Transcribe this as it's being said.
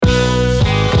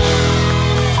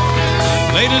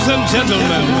Ladies and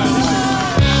gentlemen,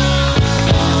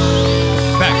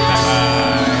 back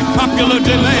by popular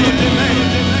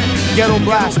demand. Ghetto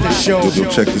Blaster Show.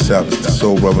 Check this out. It's the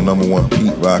Soul Brother #1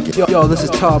 Pete Rocket. Yo, this is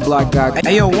Tall Black Guy.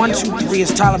 Hey, yo, 1, 2, 3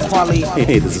 is Tyler Quali.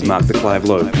 Hey, this is Mark the Clive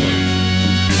Lowe.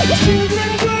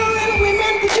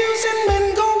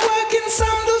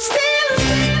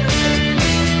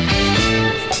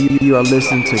 You are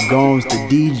listening to Gones the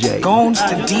DJ. Gones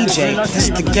the DJ. This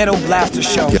is the Ghetto Blaster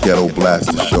Show. Ghetto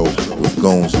Blaster Show with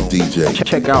Gones the DJ.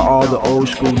 Check out all the old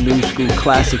school, new school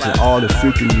classics and all the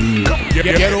freaking new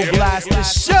music. Ghetto Blaster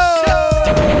Show.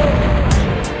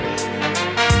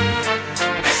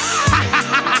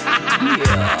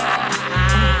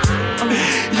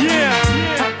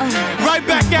 Yeah. Right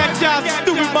back at y'all,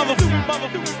 stupid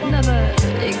motherfucker. Never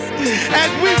excuse.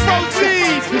 As we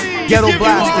proceed, Ghetto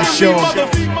Blaster Show.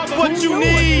 What you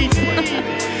need,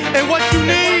 and what you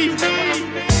need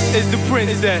is the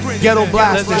princess. Ghetto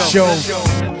Blaster Show.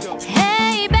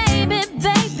 Hey baby,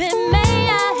 baby, may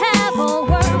I have a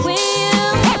word with you?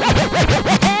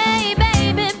 Hey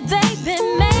baby, baby,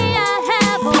 may I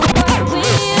have a word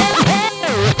with you?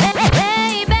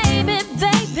 Hey baby,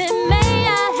 baby, may I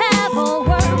have a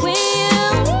word with you?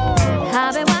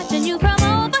 I've been watching you from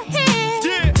over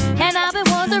here, and I've been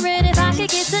wondering if I could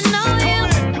get to know you.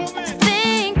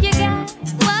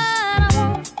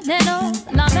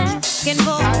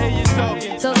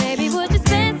 So baby, would you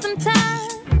spend some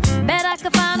time? Bet I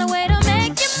could find a way to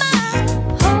make you mine.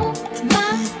 Oh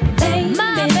my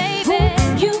baby,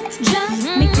 you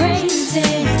drive me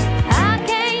crazy. I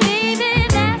can't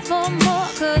even ask for more,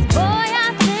 'cause boy,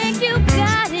 I think you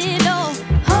got it all.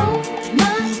 Oh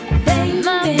my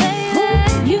baby,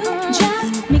 you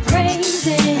drive me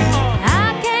crazy.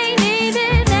 I can't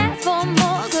even ask for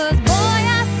more, 'cause boy,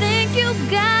 I think you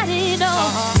got it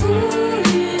all.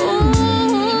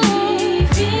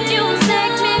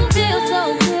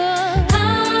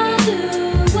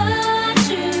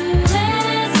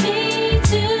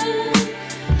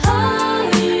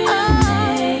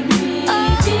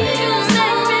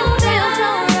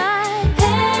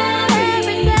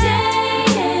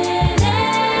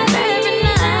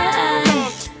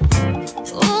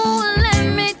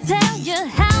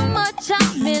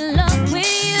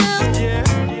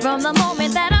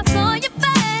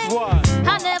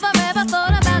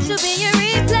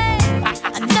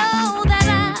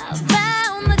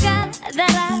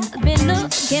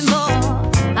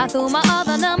 I threw my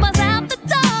other numbers out the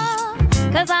door,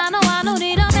 'cause I know I don't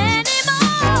need them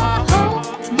anymore. Oh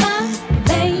my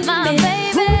baby,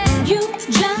 you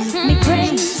drive me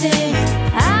crazy.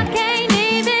 I can't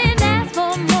even ask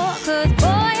for more, 'cause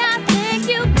boy, I think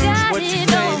you got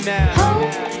it all. Oh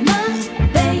my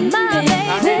baby,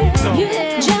 you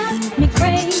drive me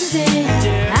crazy.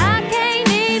 I can't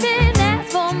even ask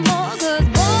for more, 'cause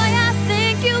boy, I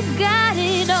think you got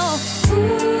it all.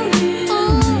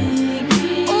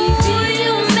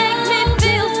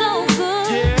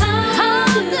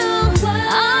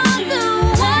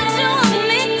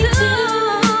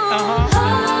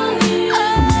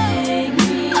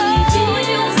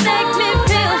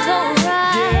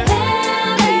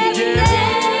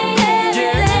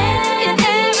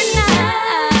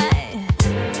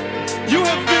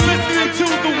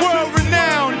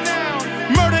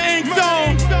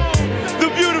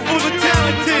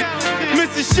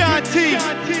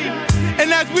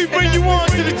 And as we bring you on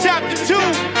to the chapter 2,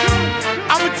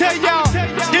 I'ma tell y'all,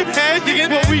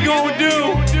 what we gonna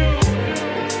do.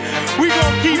 We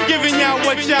gonna keep giving y'all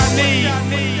what y'all need.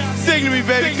 Sing to me,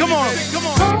 baby, come on.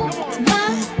 Oh my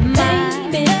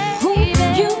baby,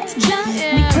 you drive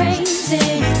me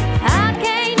crazy. I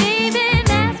can't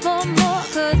even ask for more,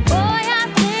 'cause boy, I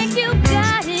think you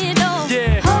got it all.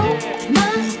 Oh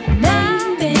my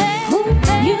baby,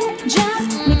 you drive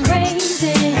me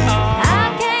crazy. I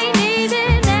can't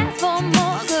even ask for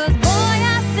more, 'cause boy,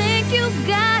 I think you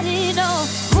got it all.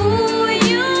 Ooh,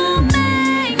 you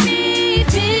make me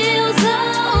feel so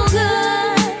good.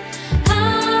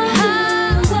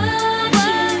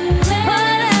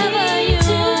 Whatever you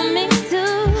want me to.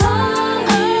 Oh,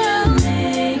 you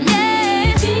make me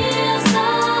feel so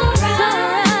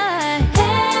right.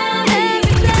 Every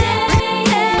day,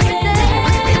 every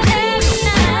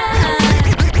night.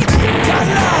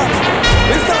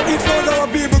 We start eat food our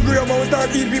people grow, but we start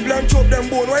eat people and chop them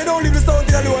bone. Why don't leave the sound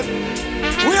alone?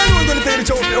 We are not going to take the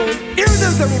chop home. Hear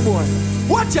them say, boy.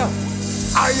 Watch out.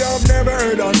 I have never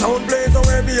heard a sound play so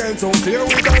heavy and so clear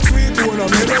with a sweet tone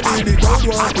of melody. The crowd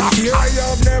want to hear. I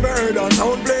have never heard a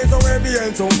sound play so heavy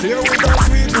and so clear with a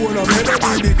sweet tone of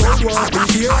melody. The crowd want to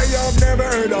hear. I have never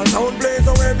heard a sound play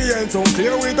so heavy and so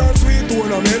clear with a sweet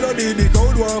tone of melody. The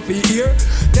crowd want to hear.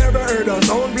 Never heard a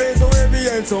sound play so heavy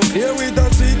and so clear with a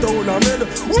sweet tone of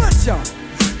melody. Watch out!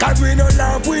 Cause we no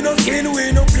laugh, we no skin,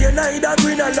 we no play neither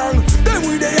green along. Then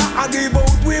we there I give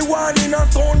out, we one in a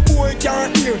sound boy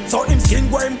can't hear. So him skin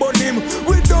go and burn him.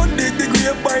 We don't dig the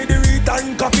grave by the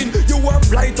return coffin. You want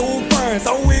fly too far,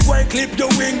 so we go and clip your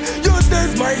wing. You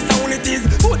test my sound, it is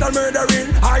put a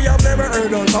murdering. I have never heard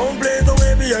a sound play so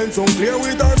heavy and so clear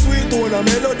with a sweet tone of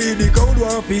melody. The crowd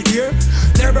want to hear.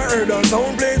 Never heard a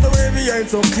sound play so heavy and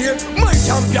so clear. My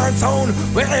champion sound,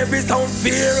 where every sound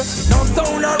fear. No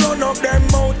sound I run up them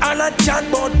mouth and a chat,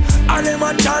 but and them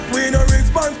a chat, we no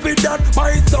response for that.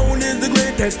 My sound is the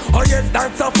greatest, oh yes,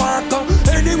 that's a fact.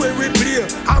 Anyway we play,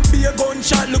 and be a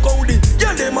gunshot, look how the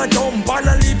yeah, them a jump and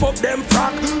a lift up them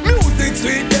frack. Music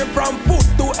sweet, them from foot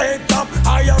to head top.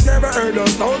 I have never heard a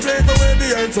sound play so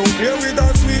heavy and so clear with a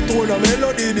sweet tone of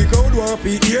melody. The crowd want to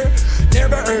hear.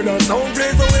 Never heard a sound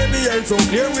play so heavy and so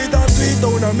clear with a sweet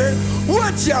tone of melody.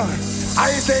 Watch ya!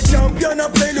 I say champion a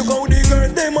play, look how the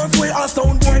girls they must wear a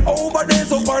sound boy over there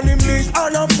so on him knees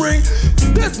and a bring.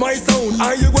 This my sound,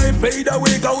 are you going fade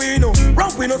away? Cause we no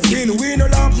rock, we no skin, we no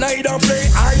laugh, night and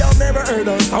play. I have never heard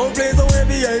a sound play so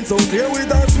heavy and so clear with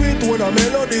a sweet tone of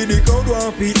melody. The crowd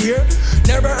want to hear.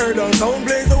 Never heard a sound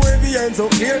play so heavy and so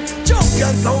clear.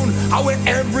 Champion sound, I with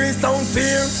every sound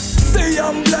fear. Say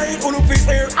I'm blind, only fit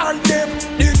air and deaf.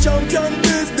 The champion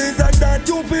business and that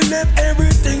you feel left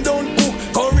everything don't cook.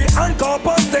 Curry and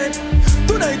copper set.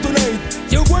 Tonight,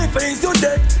 you going face your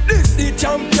death. This the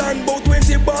champion, about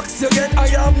 20 bucks you get. I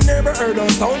have never heard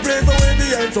a sound play so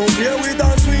heavy and so clear with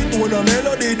a sweet tone of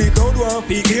melody. The crowd want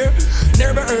to hear.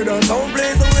 Never heard a sound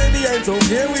play so heavy and so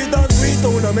clear with a sweet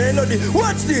tone of melody.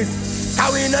 Watch this.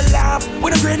 How we no laugh,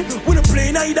 we no grin, we no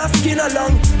play neither skin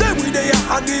along. Then we there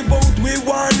I give out, we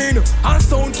warning. And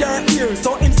sound can't hear,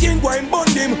 so him skin go and bond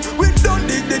him. We don't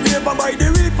dig the grave and buy the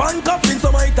reef and coffin.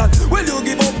 So my thought, will you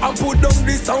give up and put down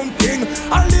this sound thing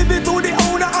and leave it to the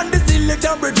owner and the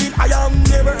selector bridging. I have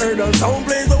never heard a sound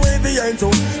play so heavy and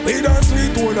so with a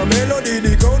sweet tone of melody.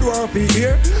 The crowd want to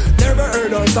hear. Never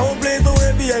heard a sound play so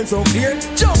heavy and so clear.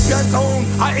 Champion sound,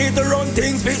 I hate to run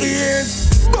things for ears.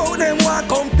 Go them walk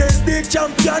come test the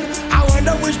champion. I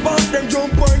wonder which part them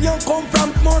jump on you come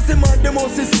from. Mostly mad, they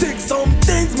mostly sick. Some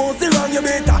things mostly wrong, you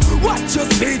better watch your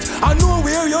speech. I know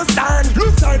where you stand.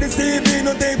 Looks like the same,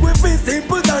 no take with me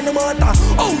simple than no matter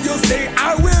how you say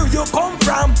or where you come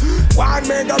from. One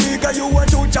mega bigger you want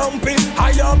to jump in.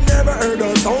 I have never heard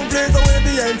a sound play so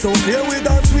heavy and so clear with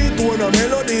a sweet tone of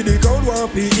melody. The crowd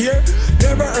want to hear.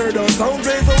 Never heard a sound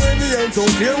play so heavy and so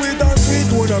clear with a sweet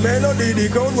tone of melody.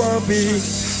 The crowd want to hear.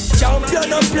 Champion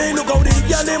a play, look how the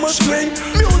girl them a swing.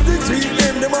 Music sweet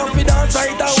them have to dance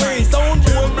right away. Sound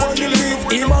boy on the leaves,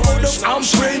 him a go down and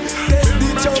pray. Test the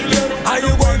champion, are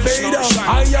you going fade up?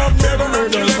 I have never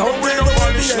heard a sound play so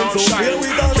heavy and so clear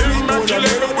with a sweet tone of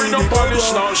melody. The crowd want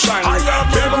to hear. I have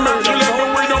never heard a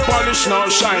sound play so polish now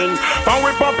shine. And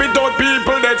we pop it out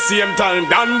people that same time.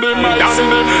 Dan the mic see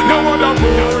them. No other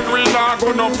word we not go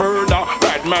no further.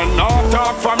 Bad man not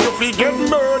talk from you fi get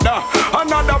murder.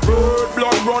 Another bird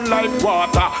blood run like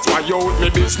water. Spy out me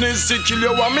business, see kill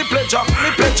you and me pleasure.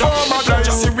 Oh my God,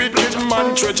 see wicked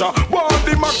man treasure. Want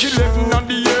the Mach 11 and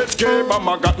the 8K.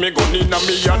 Mama got me gun in a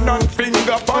me hand and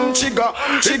finger pan trigger.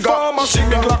 Farmer see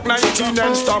me Glock 19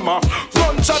 and stammer.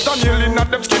 Gunshot and nail in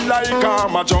at them skin like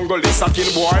armor. Jungle is a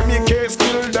kill boy, me case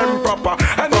kill them proper.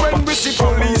 And when we see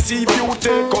police, if you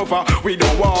take cover, we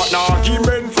don't want no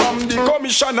argument from the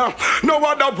commissioner. No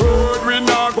other word, we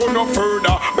not go no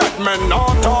further. Batman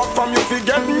not talk from you fi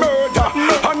get murder.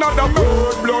 Another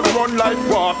bird blood run like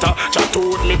water. Chat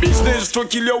out me business to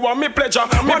kill you and me pleasure.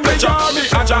 One day me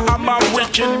aja I'm a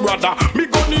wicked brother. Me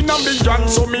gun in a me hand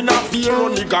so me not fear no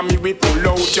nigga. Me we pull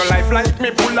out your life like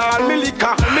me pull all me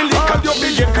liquor. You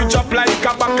begin to jump like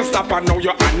a buckle stopper. Now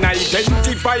you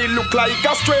unidentified look like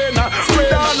a strainer.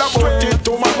 With all about it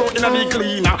tomorrow in a the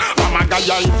cleaner. Mama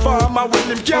guy informer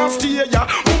when him can't stay ya.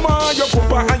 Mama your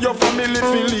papa and your family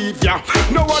feel leave ya.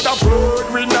 No other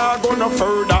bird we not go no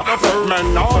further.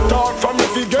 Man not talk from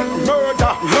if you get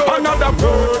murder. Another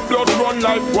bird blood run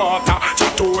like water.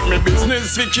 Chat out me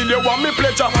business we kill you and me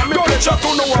pleasure. Don't chat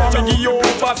to no one me give you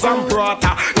over some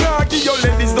prata. Now give your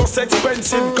ladies those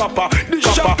expensive copper. The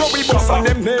shop to be boss and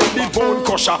them name the bone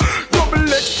crusher. Double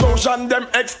explosion, them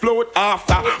explode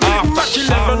after. Mac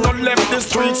 11 not left the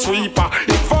street sweeper.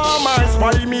 Informers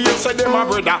by me, you say them a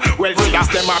brother. Well, since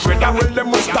them a brother, well,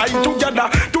 them must die together.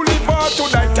 To live or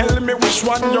to die, tell me which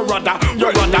one you rather.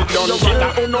 You rather, don't kill,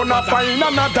 oh no, not find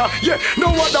another. Yeah, no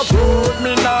other road,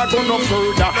 me nah go no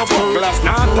further. Smugglers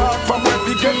not talk from where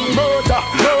we get murder.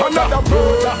 Another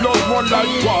murder, blood run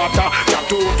like water.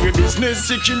 Chat out with business,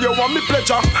 he kill you want me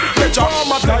pleasure.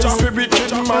 Traumatize me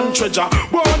wicked man treasure.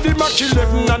 One the Mac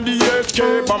 11 and the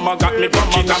HK bomber got me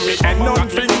cracking on me head on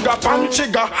finger pan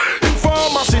trigger.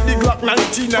 Informer see the Glock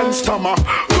 19 and stammer.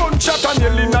 Gunshot and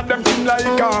yelling at them king like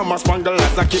armor.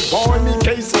 Smugglers a keep boy me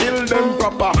case kill them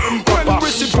proper. When we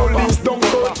see police don't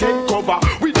go take cover.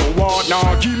 We don't want no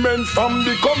argument from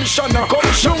the commissioner.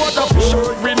 No other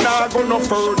bird we not go no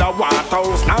further.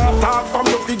 Waterhouse not talk from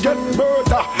you fi get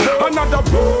murder. Another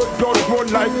bird blood run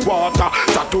like water.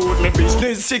 Tattooed me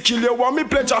business, he kill you want me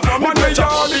pleasure. Man me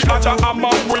all the other, I'm a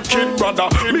wicked brother.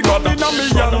 Me got in a me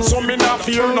hand, so me not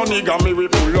fear no nigga. Me we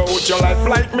pull out your life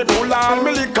like me pull all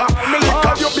me liquor.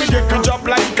 All you big good job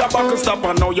like a buckle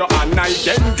stopper. Now you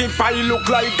unidentified, look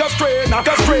like a strainer.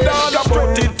 Dog a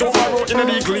put it tomorrow in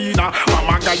the cleaner.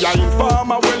 Mama guy a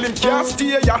informer, well him can't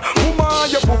stay ya. Woman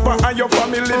your papa and your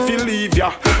family fi leave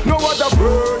ya. No other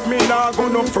word, me nah go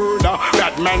no further.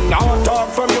 That man now talk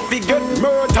from you fi get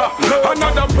murder.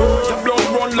 Another bird, blood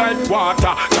run like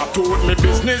water. That told me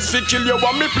business fi kill you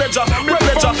want me pleasure. Me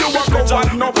pleasure, you a go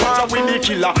and no power with the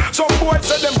killer. Some boys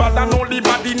say them bad and only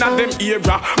bad in a them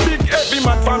era. Big heavy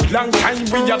man from long time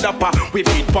we a dapper. We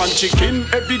feed pan chicken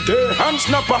every day and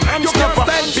snapper. You can't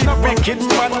stand big wicked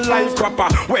man like crapper.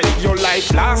 Well your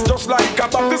life lasts just like a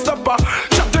bucket stopper.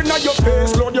 Shot in your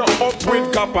face, load you up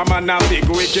with copper. Man a big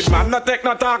wicked man, no take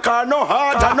no talk or no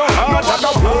harder. No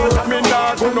other word, me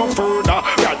nah go no further.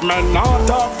 That man not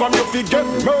talk from you fi get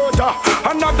murder.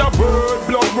 Another word,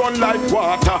 blood run like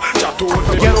water. Chat out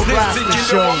the Ghetto Blaster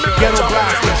Show. Ghetto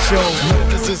Blaster Show.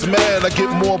 Niggas is mad, I get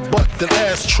more butt than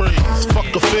ashtrays.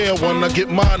 Fuck a fair one, I get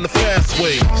mine the fast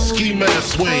way. Ski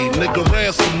mask way, nigga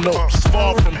ransom notes.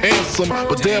 Far from handsome,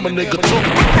 but damn a nigga too.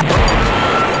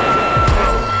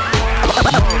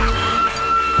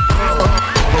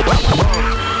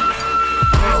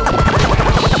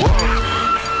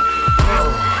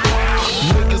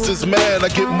 Niggas is mad, I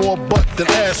get more butt than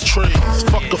ashtrays.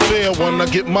 Fuck a fair one, I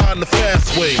get mine the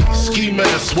fast way. Ski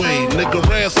mask way, nigga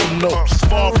ransom notes.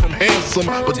 Far from handsome,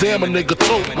 but damn a nigga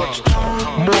tote.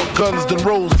 More guns than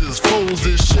roses, foes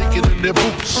is shaking in their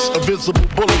boots. A visible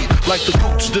bully, like the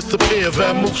gooch, disappear,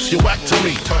 vamoose, you whack to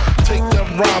me. Take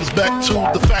them rhymes back to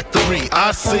the factory.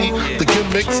 I see the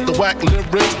gimmicks, the whack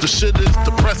lyrics, the shit is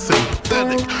depressing,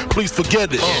 pathetic. Please forget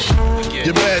it.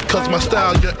 You're mad cause my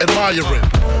style you're admiring.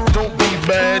 Don't be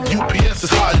mad, UPS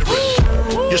is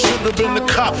hiring. You should have been a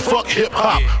cop, fuck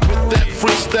hip-hop. With that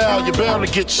freestyle, you're bound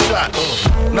to get shot.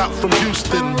 Not from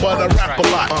Houston, but I rap a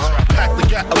lot. Pack the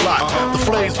gat a lot, the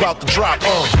flame's about to drop.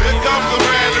 Here comes a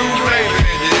brand new flavor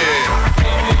in your ear.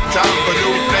 Time for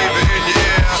new flavor in your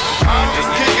ear. I'm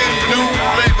just kicking new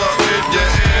flavor in your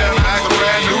ear. Like a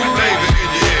brand new flavor in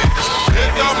your ear.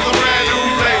 Here comes a brand new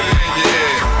flavor in your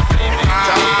ear.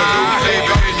 Time for new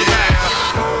flavor in your ear.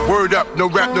 Word up, no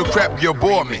rap, no crap, you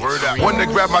bore me. One to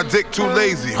grab my dick, too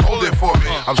lazy, hold it for me.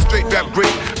 I'm straight rap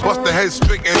great, bust the head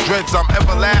straight and dreads, I'm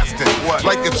everlasting.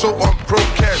 Like a toe on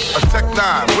Procast, a Tech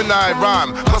 9, when I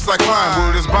rhyme, plus I climb,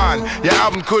 word is mine. Your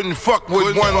album couldn't fuck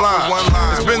with one line.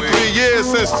 It's been 3 years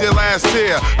since your last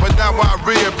tear, but now I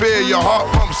reappear, your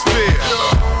heart pumps fear.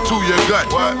 To your gut,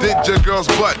 did your girl's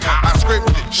butt. I scraped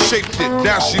it, shaped it,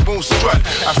 now she won't strut.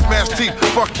 I smash teeth,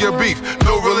 fuck your beef,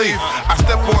 no relief. I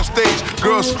step on stage,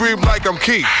 girls scream like I'm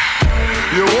Keith.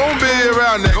 You won't be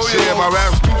around next year. My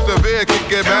rap's too severe, can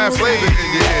get bad flavor in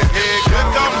your ear. Here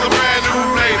comes a brand new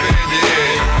flavor in your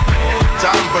ear.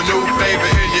 Time for new flavor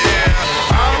in your ear.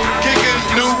 I'm kicking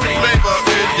new flavor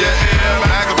in your ear.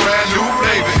 Like a brand new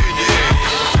flavor in your ear.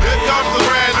 Here comes a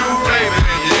brand new flavor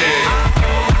in your ear.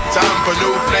 Time for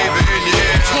new flavor in your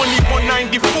ear.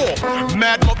 2194,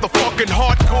 mad motherfucking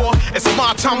hardcore. It's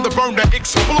my time to burn, to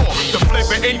explore. The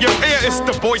flavor in your ear is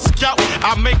the Boy Scout.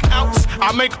 I make outs,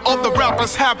 I make other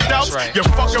rappers have doubts. Right. You're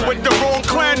fucking with the wrong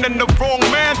clan and the wrong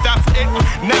man, that's it.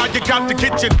 Now you got to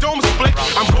get your dome split.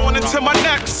 I'm going into my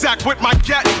knapsack with my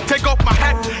gat. Take off my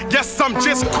hat, yes, I'm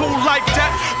just cool like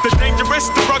that. The dangerous,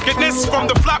 the ruggedness from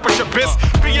the flappers abyss.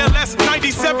 BLS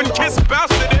 97 kiss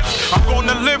bastard is. I'm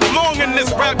gonna live long in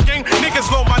this rap game.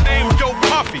 Niggas know my name, Yo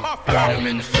Puffy. Burn 'em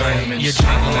in the flame and you're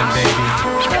jingling, baby.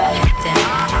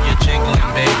 You're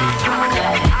jingling, baby.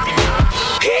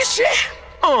 Here's shit.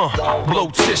 Blow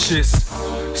tissues.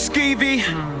 Skeevy,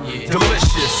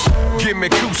 delicious. Give me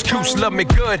couscous, love me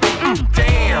good.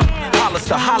 Damn,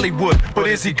 Hollister Hollywood, but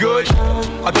is he good?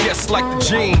 I guess like the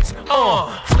jeans.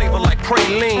 Flavor like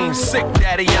praline, sick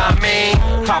daddy, I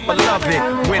mean. Papa love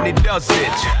it when he does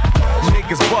it.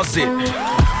 Niggas buzz it.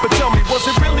 But tell me, was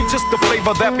it really just the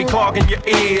flavor that be clogging your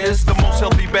ears? The most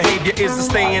healthy behavior is to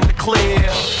stay in the clear.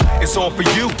 It's all for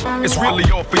you, it's really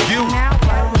all for you.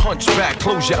 Hunch back,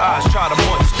 close your eyes, try to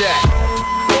munch that.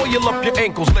 Oil up your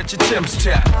ankles, let your Timbs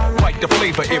tap. Bite the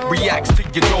flavor, it reacts to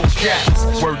your gold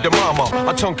caps. Word to mama,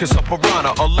 a tongue kiss a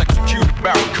piranha, electrocuted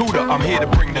barracuda. I'm here to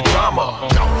bring the drama.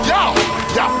 Yo,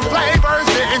 flavors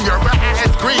in your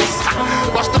ass grease.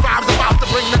 Watch the vibes about to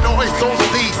bring the noise on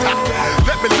cease.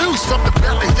 Let me loose from the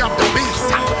belly of the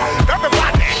beast.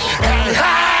 Everybody,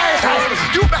 hey,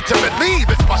 you better believe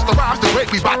it's Busta Rhymes the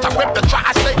great. We bout to rip the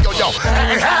tri-state, yo.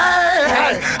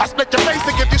 Hey, I split your face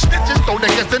and give you stitches. Throw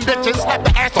niggas and bitches, slap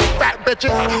the ass on fat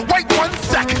bitches. Wait 1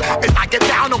 second, as I get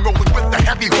down, I'm rolling with the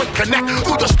heavyweight connect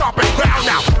through the stomping ground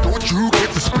now. Don't you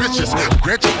get suspicious?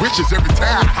 Grant your wishes every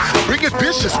time. Bring it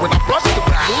vicious when I bust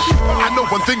around. I know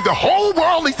one thing the whole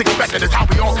world is expecting is how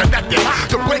we all connected.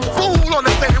 To break fool on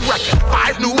the same record.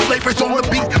 5 new flavors on the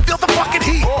beat. Feel the fucking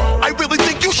heat. I really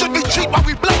think you should be cheap while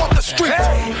we blow up the streets.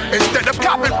 Instead of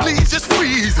copping, please just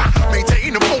freeze.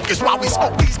 Maintain the focus while we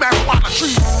smoke these marijuana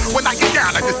trees. When I get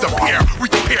down, I disappear. We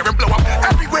compare and blow up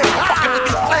everywhere. I'm fucking with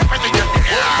these flavors in your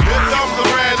ear. Here comes a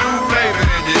brand new flavor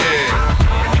in your ear.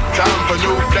 Time for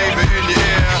new flavor in your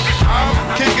ear. I'm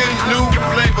kicking new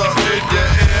flavor in your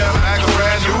ear. Like a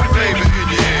brand new flavor in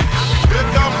your ear. Here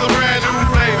comes a brand new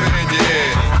flavor in your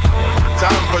ear.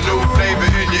 Time for new flavor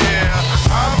in your ear.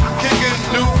 I'm kicking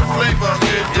new flavor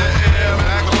in your ear.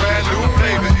 Like a brand new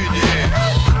flavor in your ear.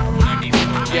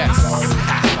 Yes.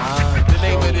 The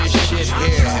name of this shit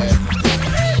here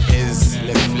is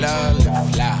Le Fla.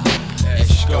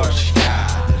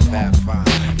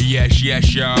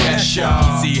 Yes, y'all. Yes,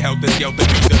 y'all. See how this Skelter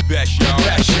be the best, y'all.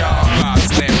 Best, y'all. Vibe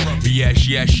slam from yes,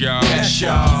 y'all. Yes,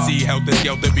 y'all. See how this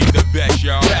Skelter be the best,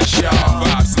 y'all. Best, y'all.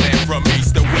 Vibe slam from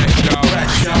east to west, y'all.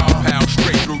 Best, y'all. Pound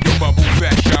straight through your bubble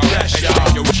vest, y'all. Best, And y'all.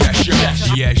 shake your chest, y'all.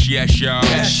 Yes, y'all.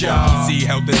 Best, y'all. See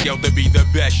how this Skelter be the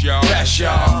best, y'all. Best,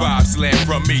 y'all. Vibe slam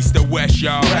from east to west,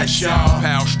 y'all. Best, y'all.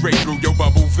 Pound straight through your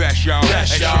bubble vest, y'all.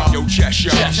 Best, And y'all. shake your chest,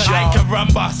 y'all. Yes, y'all. Like a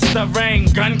rumba, stirring,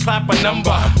 gun clap a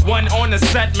number. One on the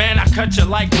set, man, I cut you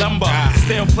like lumber.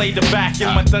 Still play the back in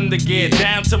my thunder gear,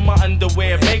 down to my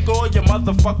underwear. Make all your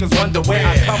motherfuckers wonder where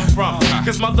I come from.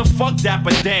 Cause motherfuck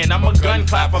Dapper Dan, I'm a gun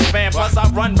clapper fan. Plus I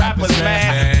run rappers,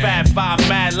 man. Fat 5,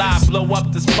 mad live, blow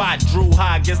up the spot. Drew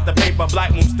High gets the paper,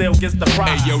 Black Moon still gets the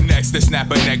prize. Hey yo, next the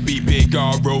snapper neck be big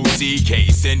R-O-C-K.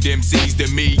 Send MCs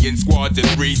to me in squads of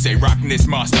 3. Say rockin' this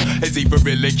monster as he for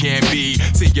really can be.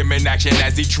 See him in action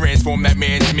as he transform that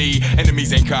man's me.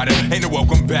 Enemies ain't caught him, ain't no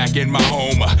welcome back in my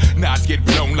home. Knots get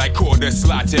blown like quarter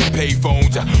slots and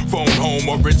payphones. Phone home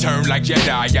or return like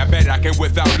Jedi. I bet I can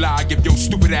without lie give your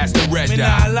stupid ass the red Man,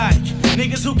 eye. I like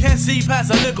niggas who can't see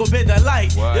past a little bit of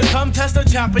light. You come test a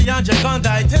champion, you're gonna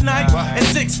die tonight. And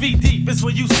 6 feet deep is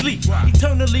where you sleep.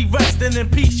 Eternally resting in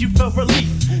peace, you feel relief.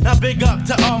 Now big up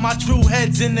to all my true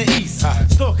heads in the east.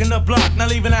 Stalking the block, not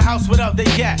leaving the house without the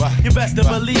yak. You best to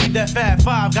believe that Fat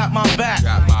 5 got my back.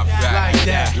 Like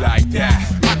that. Like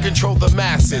that. I control the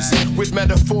masses with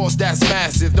metaphors that's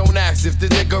massive. Don't ask if the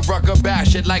nigga rucker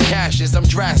bash it like ashes. I'm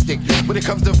drastic. When it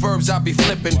comes to verbs, I be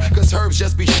flipping. Cause herbs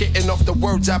just be shitting off the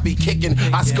words I be kicking.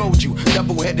 I scold you,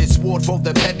 double-headed sword for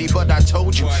the petty. But I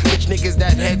told you, bitch niggas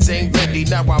that heads ain't ready.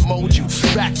 Now I mold you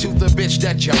back to the bitch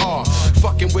that you are.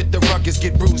 Fucking with the ruckus,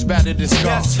 get bruised, battered and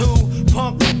scarred. Guess who?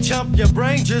 Pump, chump, your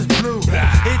brain just blew.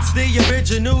 It's the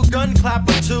original gun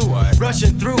clapper too.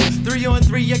 Rushing through 3 on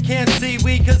 3, you can't see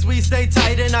we cause we stay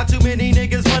tight and not too many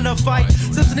niggas wanna fight.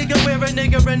 Some nigga wear a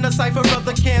nigga in the cypher of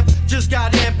the camp. Just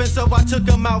got amping, so I took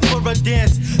him out for a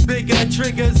dance. Bigger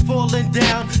triggers falling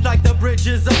down like the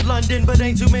bridges of London, but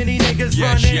ain't too many niggas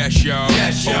running. Yes, y'all.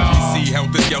 Yes, y'all. OGC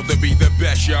help the Skelter be the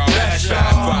best, y'all. Best, y'all.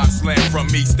 Fat 5 slam from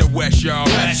east to west, y'all.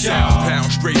 Best, y'all.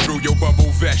 Pound straight through your bubble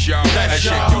vest, y'all. And Best,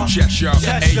 shake y'all. your chest, y'all.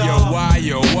 Yes, Hey, y'all.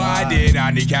 why did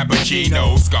I need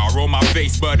cappuccino? Scar on my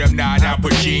face, but I'm not Al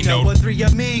Pacino. With 3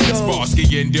 amigos.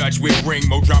 Sparsky and Dutch with bring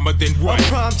more drama than what? A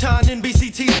primetime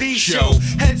NBC TV show.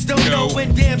 Heads don't know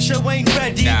when damn show ain't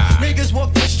ready. Nah. Niggas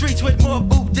walk the streets with more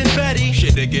boot than Betty.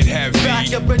 Shit to get heavy.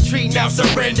 Back up, retreat, now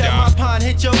surrender. My pond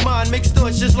hit your mind, mix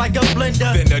thoughts just like a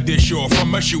blender. Then a dish off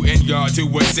from a shooting yard to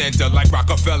to a center. Like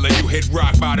Rockefeller, you hit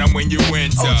rock bottom when you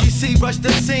enter. OGC rush the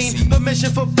scene,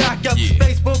 permission for backup.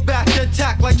 Facebook back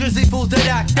attack like Drizzy fools that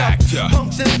act up.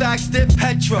 Punks and facts dip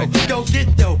petro. Go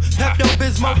get though,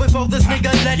 Pepto-Bismol before this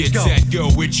nigga let go. Get set, go,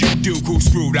 what you do, cool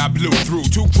screwed, I blew through.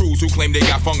 Two crews who claim they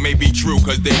got funk may be true,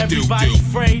 cause they Everybody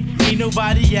afraid, ain't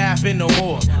nobody yapping no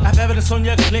more. I've evidence on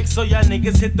your click, so y'all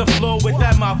niggas hit the floor with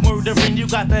that mouth murdering. You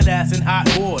got that ass in hot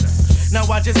water. Now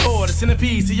I just order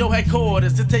centipedes to your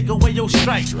headquarters to take away your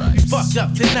strike. You fucked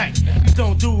up tonight. You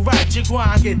don't do right, you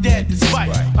grind get dead despite.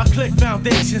 My click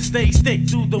foundation stay stick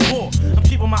through the war. I'm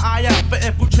keeping my eye out for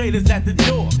infiltrators at the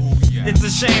door. It's a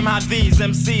shame how these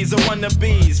MCs are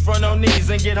wannabes. Front on knees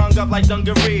and get hung up like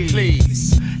dungarees.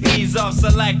 Please ease off,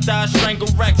 selector, strangle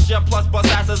Rexia, plus bust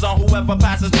asses on whoever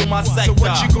passes through my sector. So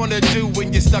what you gonna do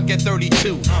when you're stuck at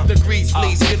 32 degrees?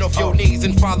 Please get off your knees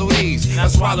and follow these. Now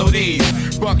swallow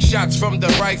these. Buck shots from the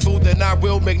rifle, then I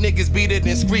will make niggas beat it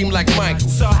and scream like Michael.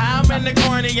 So how many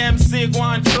corny MC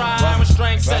going try? I'm a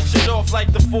strength set shit off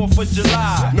like the 4th of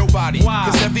July. Nobody, why?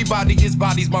 Cause everybody is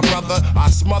bodies, my brother.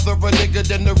 I smother a nigga,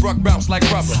 then the ruck bounce like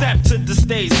rubber. Step to the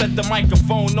stage, set the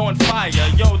microphone on fire.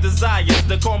 Yo, desires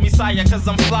to call me sire, cause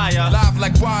I'm flyer. Live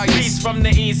like wires. Beast from the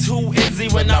east, who is he?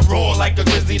 When I roar like a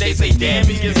grizzly, they say damn,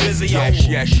 he is busy. Yes,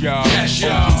 y'all. Yes,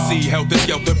 y'all. OGC Helter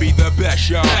Skelter be the best,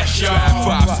 y'all.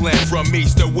 Five slam from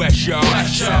east to west, y'all.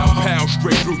 Sound pound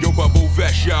straight through your bubble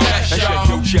vest, y'all. And shake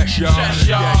your chest, y'all.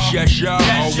 Yes, y'all.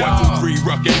 1, 2, 3,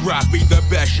 rock and rock be the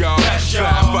best, y'all.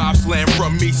 Five slam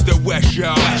from east to west,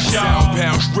 y'all. Sound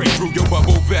pound straight through your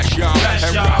bubble vest, y'all.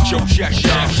 And rock your chest,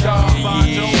 y'all.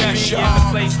 Yes, y'all.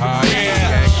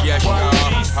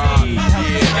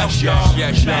 Yes, y'all.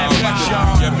 Yes, y'all.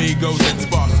 Your amigos and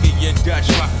Sparsky and Dutch.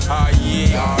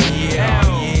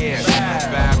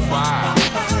 Bad five.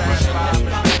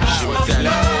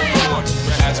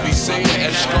 As we say,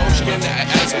 Eshkoshkin,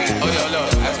 as we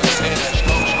say,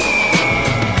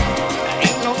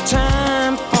 Ain't no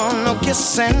time for no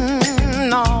kissing,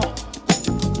 no.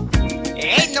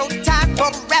 Ain't no time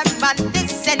for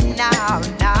reminiscing now,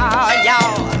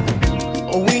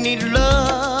 y'all. We need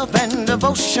love and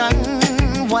devotion,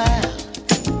 well.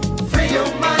 Free your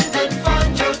mind and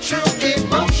find your true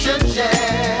emotions,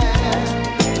 yeah.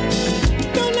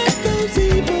 Don't let those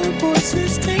evil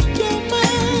voices take your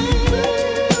mind.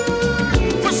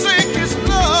 Forsake his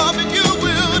love and you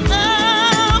will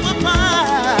never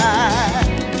find.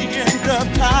 The end of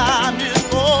time is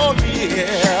for real.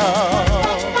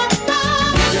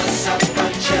 Give yourself a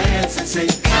chance and say,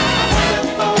 I wonder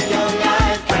for your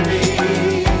life can be.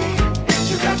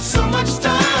 You got so much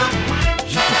time.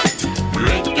 You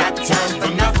ain't got time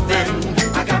for nothing.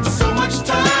 I got so much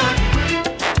time.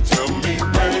 Tell me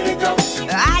where to go.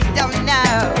 I don't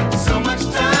know. So much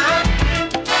time.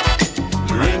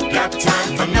 You ain't got time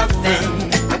for nothing.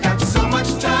 I got so much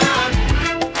time.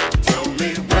 Tell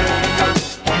me where to go.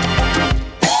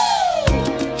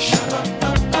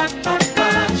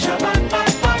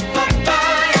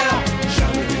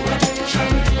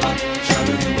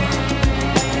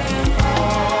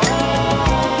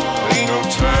 Ain't no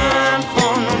time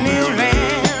for no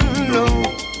kneeling, no.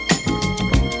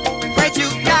 Pray to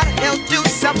God he'll do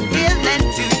some healing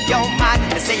to your mind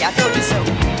and say I told you so.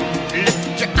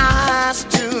 Lift your eyes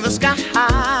to the sky,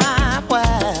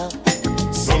 well.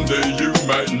 Someday you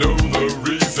might know the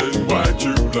reason why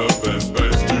true love has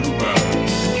passed you by.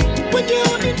 When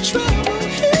you're in trouble,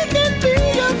 he can be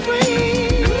your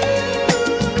friend.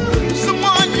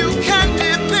 Someone you can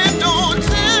depend on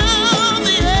till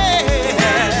the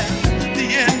end. The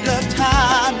end of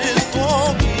time is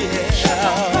for real.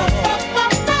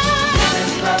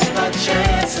 Give love a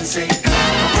chance and say, I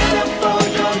for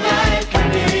your life can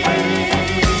be.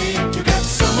 You got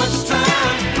so much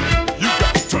time. You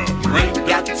got time. You ain't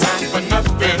got time for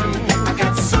nothing.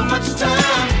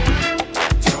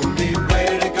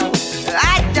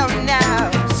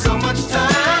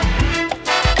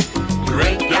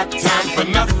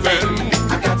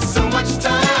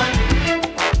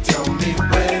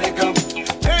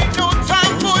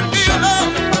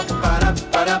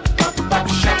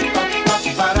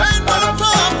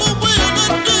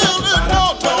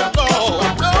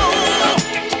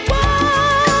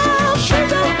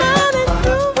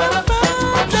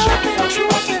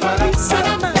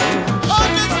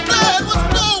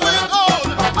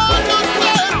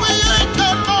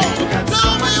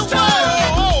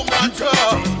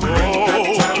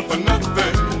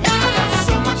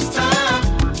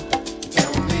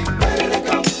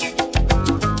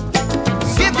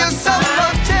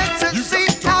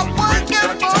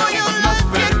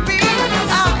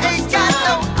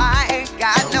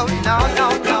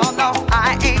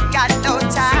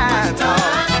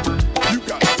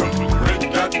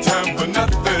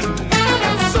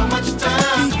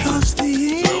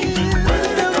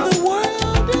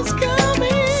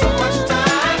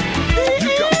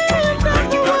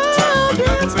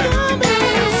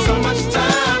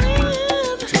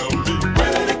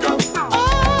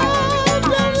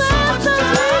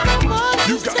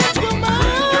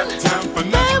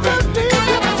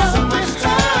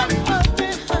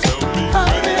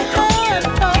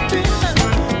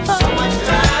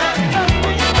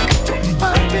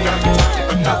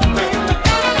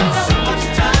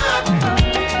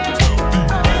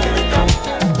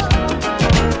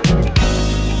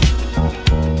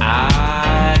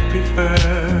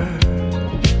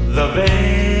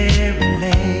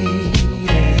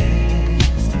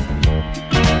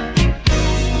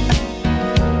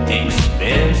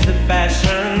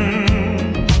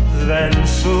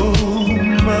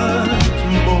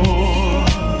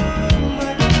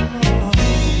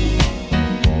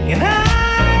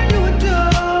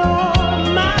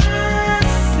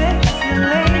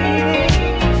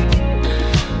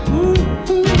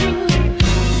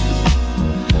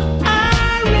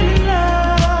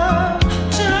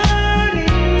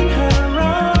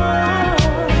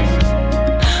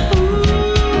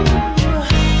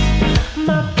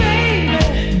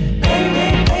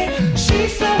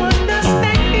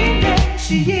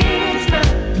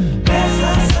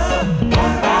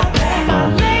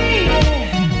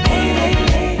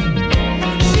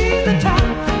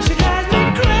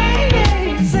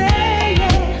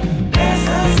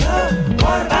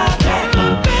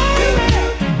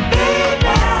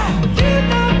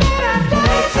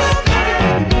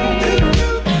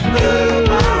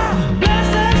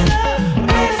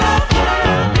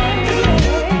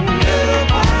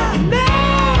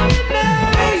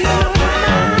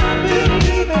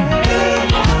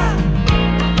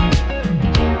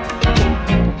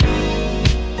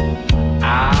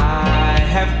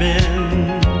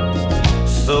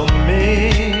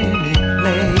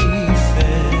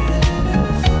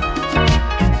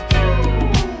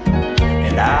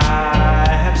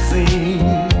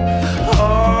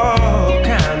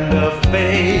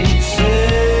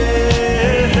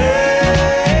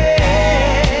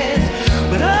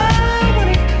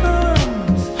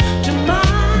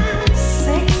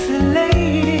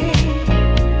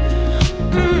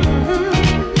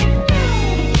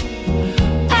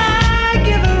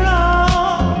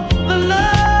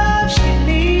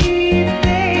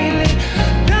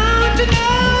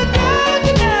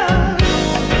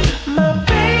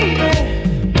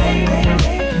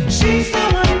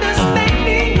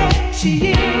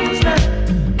 she is now.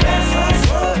 That's us.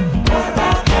 What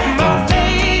about my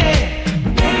lady?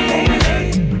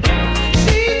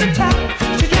 She's the top.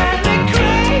 She drives me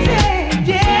crazy.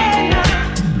 Yeah, now.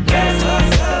 That's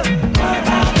us. What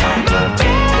about my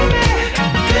baby?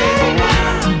 Yeah,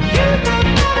 now. You know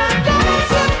that I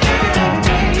dance up,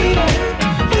 baby.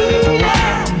 Ooh,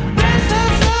 yeah. That's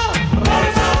us. What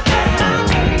about my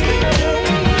lady?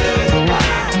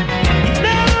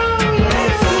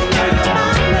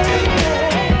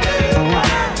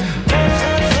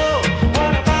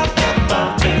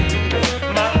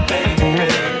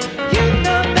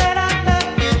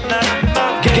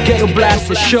 Ghetto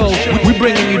Blaster Show. We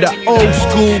bringing you the old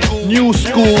school, new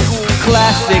school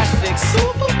classics.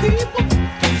 Super people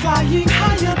flying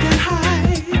higher than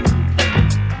high.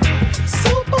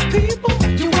 Super people,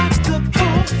 you watch the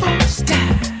poor folks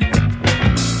die.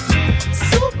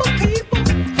 Super people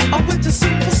are with the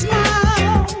super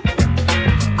smile.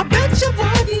 I bet you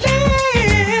wouldn't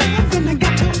live in the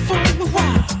ghetto for a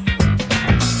while.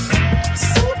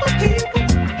 Super people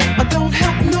don't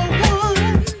help no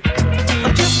one.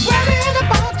 Just worrying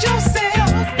about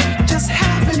yourself, just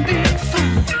having big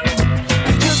fun.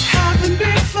 Just having big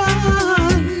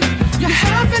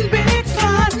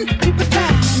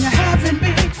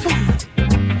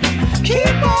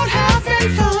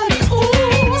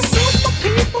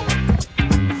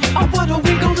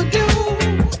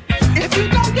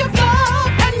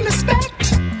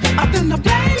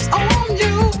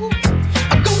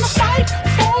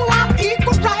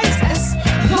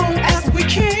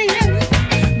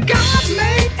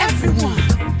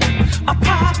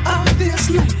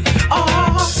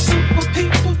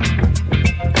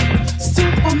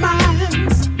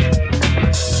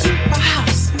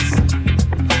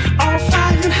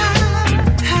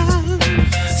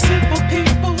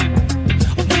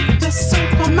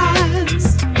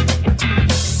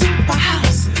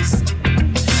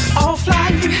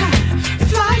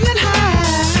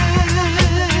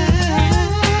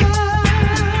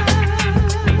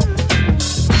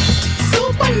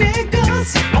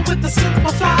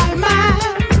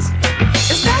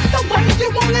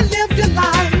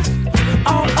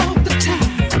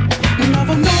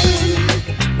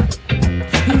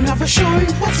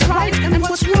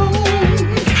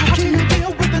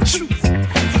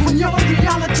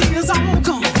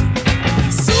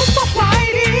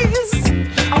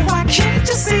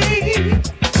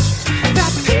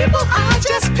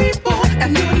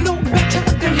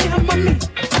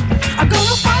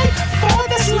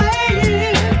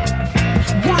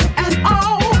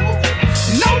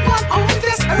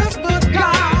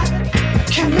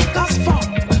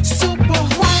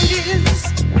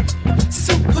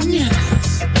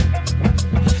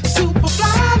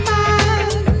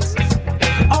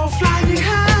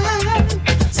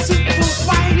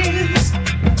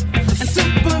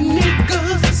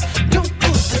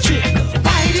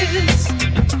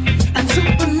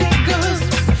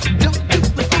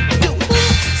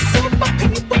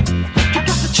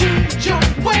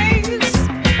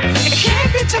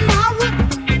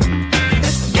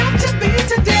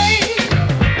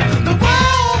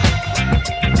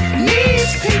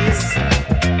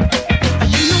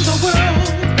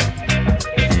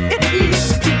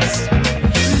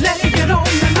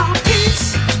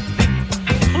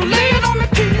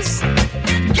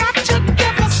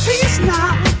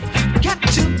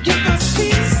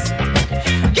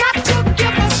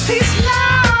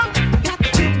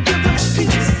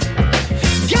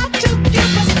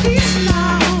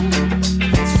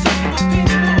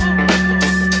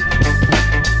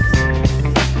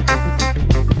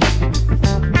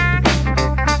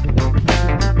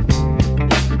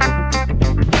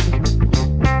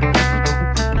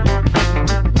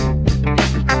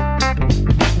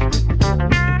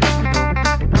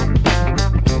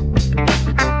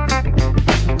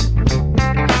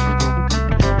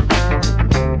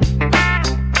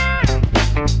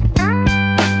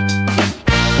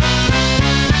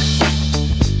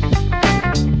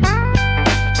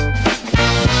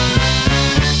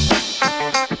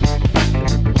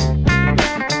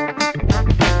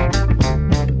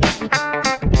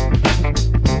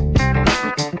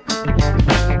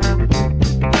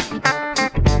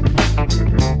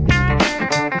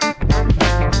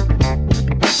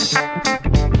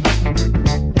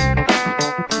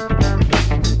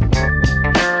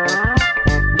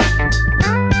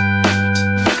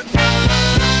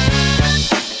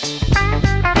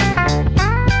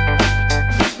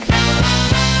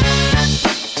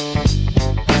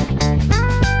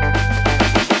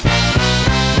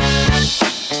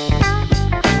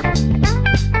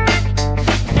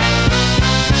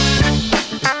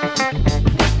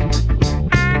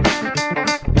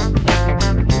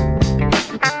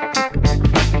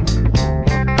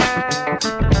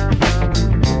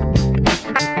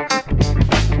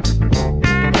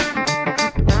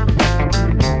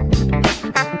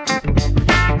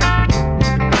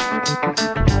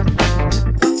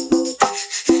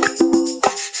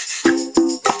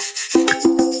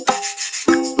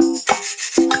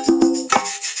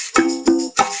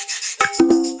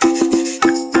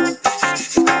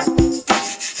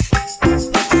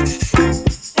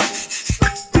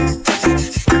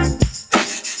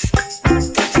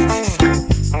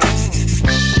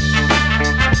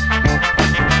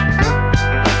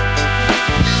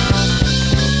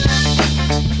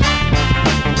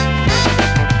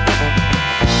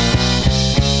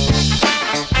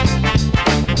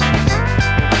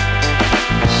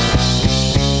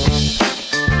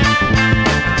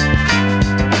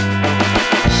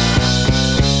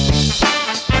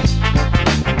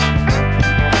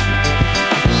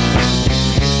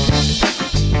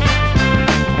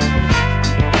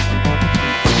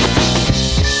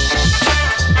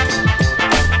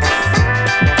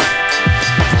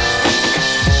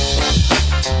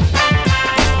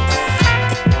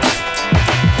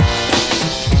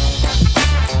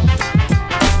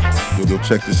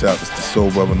check this out. It's the Soul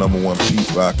Brother #1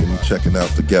 Pete Rock, and you're checking out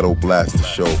the Ghetto Blaster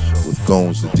Show with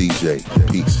Gones the DJ.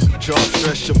 Peace. Charles,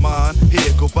 stress your mind.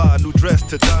 Here, go buy a new dress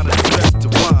to dine and dress to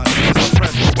wine.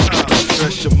 Press for time.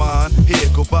 Stress your mind. Here,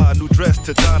 go buy a new dress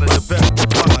to dine and the best to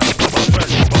wine.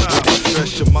 Press for time.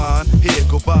 Stress your mind. Here,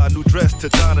 go buy a new dress to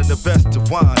dine and the best to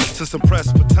wine. Since I'm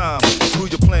pressed for time, screw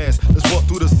your plans. Let's walk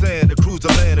through the sand and cruise the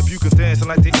land. If you can dance and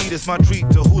like to eat, it's my treat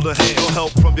to hula hand. No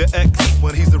help from your ex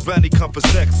when he's around. He come for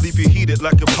sex. Leave you heated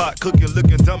like a pot, cooking,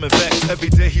 looking dumb and vexed. Every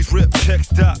day he's ripped, checks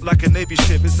dot like a Navy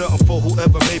ship. It's something for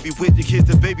whoever may be with your kids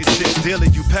to babysit. Daily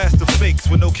you pass the fakes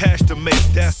with no cash to make.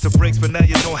 That's the breaks, but now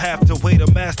you don't have to wait a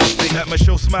masturbate. At my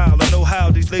show smile, I know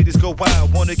how these ladies go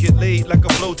wild. Wanna get laid like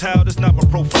a flow towel, that's not my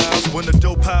profile. When the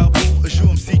dope pile boo, it's you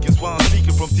I'm seeking. While I'm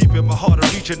speaking from deep in my heart, I'm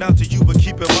reaching out to you, but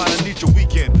keep in mind I need your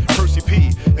weekend. Percy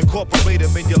P, incorporate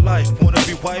him in your life. Wanna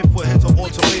be wife, well here's an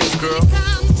ultimatum, girl.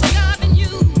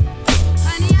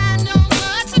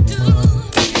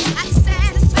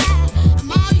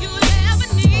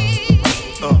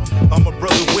 I'm a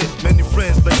brother with many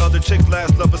friends, like other chicks,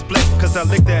 last lover split. Cause I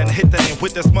lick that and hit that and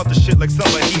with that smother shit like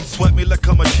summer heat. Sweat me like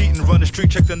I'm a cheating, run the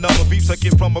street, check the number beeps I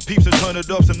get from my peeps and turn it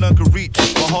up so none can reach.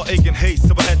 My heart aching haste,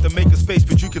 so I had to make a space,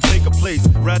 but you can take a place.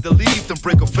 Rather leave than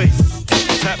break a face.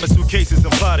 Tap my suitcases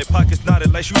and plotted, pockets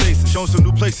knotted like shoelaces. Shown some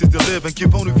new places to live and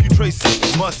give only a few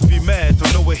traces. Must be mad,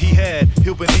 don't know what he had.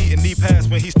 He'll been eating knee pads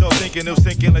when he start thinking he'll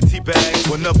sinking like tea bags.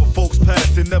 When other folks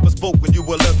passed, they never spoke when you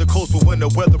were left the coast. But when the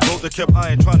weather broke, they kept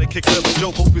eyeing, trying to kick clever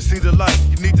joke. Hope you see the light.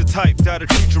 You need the type that'll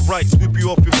treat you right, sweep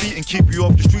you off your feet and keep you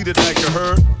off the street at night. You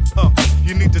heard?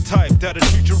 You need the type that'll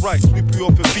treat you right, sweep you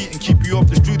off your feet and keep you off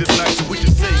the street at night. So what you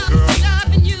say, girl?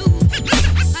 Loving you,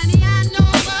 honey, I know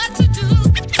what to do.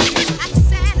 I can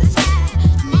satisfy,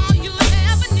 I'm all you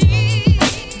ever need.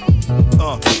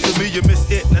 To me you miss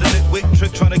it, not a nitwit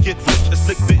trick trying to get rich. A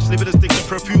slick bitch, leaving a stick of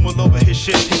perfume all over his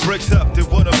shit. He breaks up, they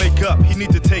wanna make up. He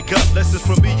need to take up lessons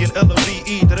from me and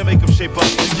LOVE that'll make him shape up.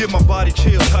 You give my body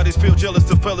chills, how these feel jealous.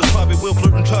 The fellas probably will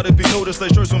flirt and try to be noticed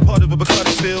like shirts when parted with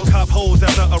Bacardi spills. Cop hoes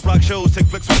after a rock shows, take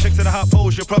flicks with chicks in a hot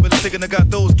pose. You're probably thinking I got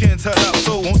those kids held out,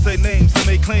 so won't say names. They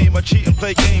may claim I cheat and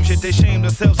play games, yet they shame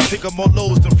themselves and pick up more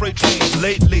loads than freight trains.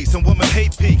 Lately, some women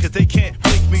hate me cause they can't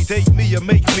break me, date me or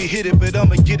make me hit it, but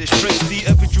I'ma get it straight. See,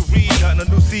 F what you read, got no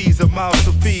new seeds, a mouth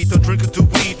to feed. Don't drink it to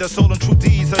weed, that's all in true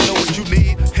deeds. I know what you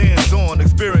need, hands on,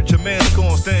 experience your man's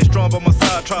gone. Stand strong by my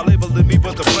side, try labeling me,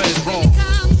 but the plan's wrong.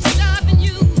 Loving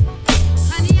you,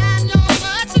 honey, I know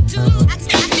what to do. I can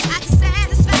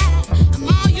satisfy, I'm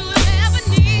all you ever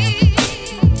need.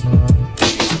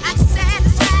 I can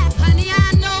satisfy, honey, I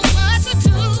know what to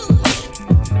do.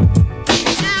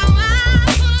 Now I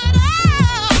put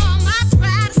all my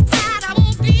pride aside, I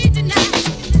won't be denied.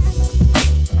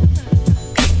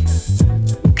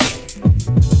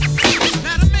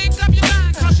 Better make up your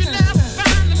mind, cause you never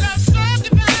find the love so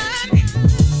divine.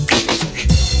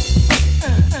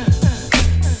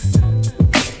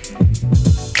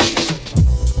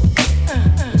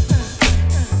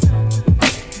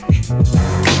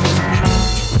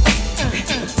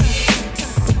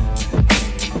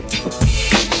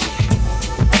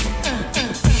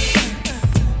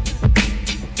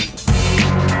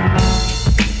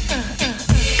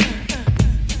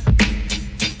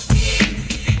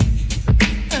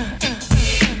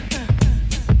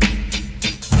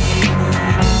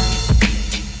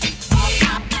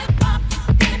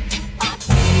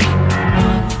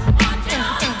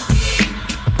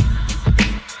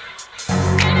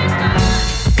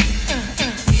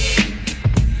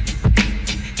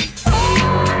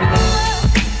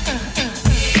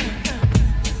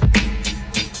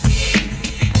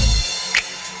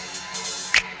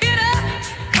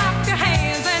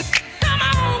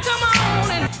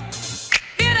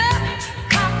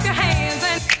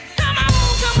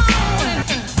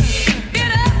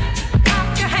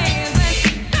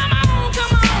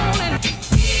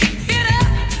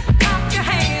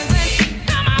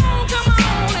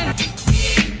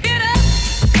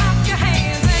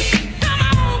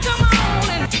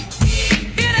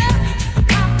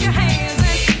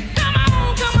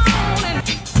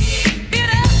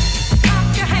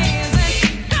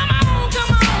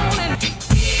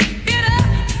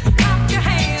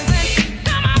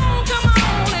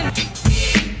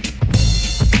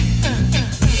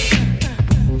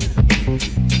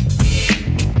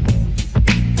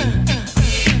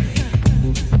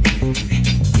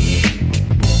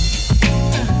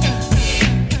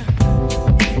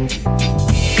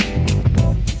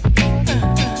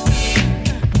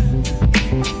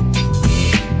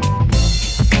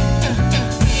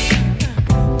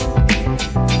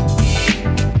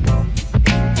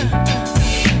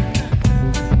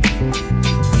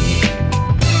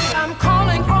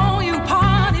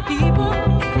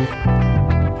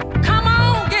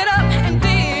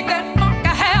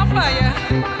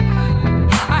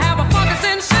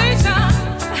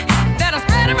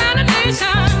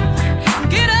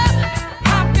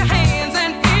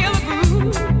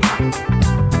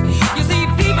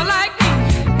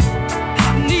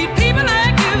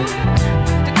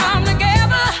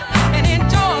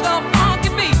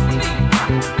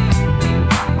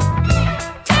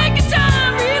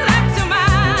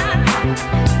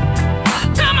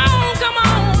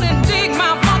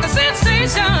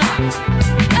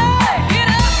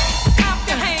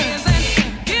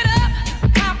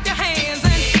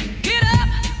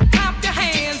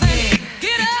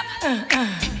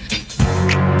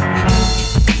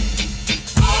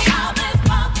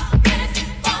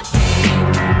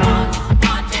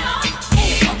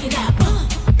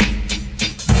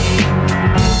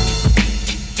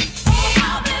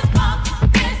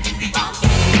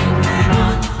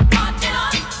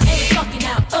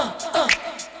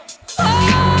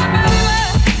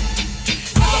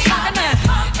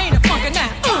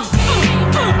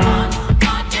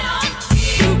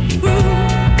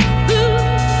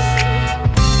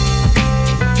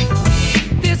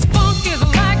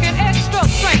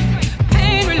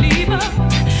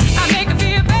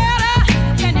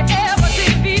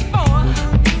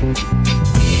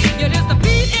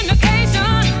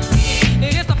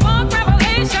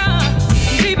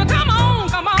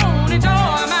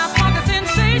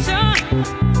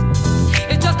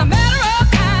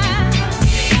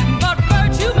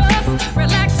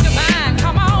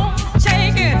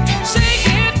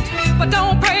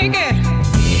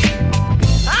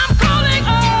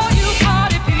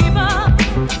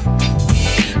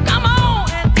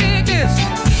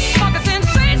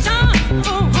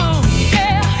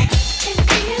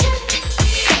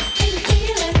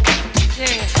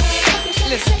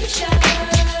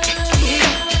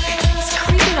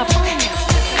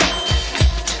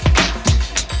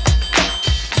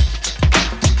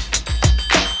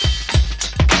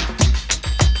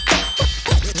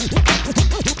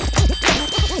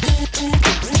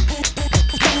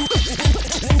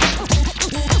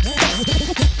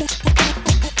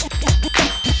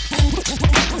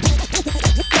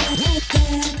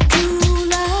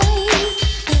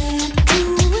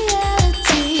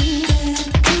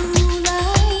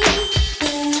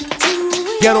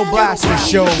 Ghetto Blaster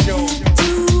Show.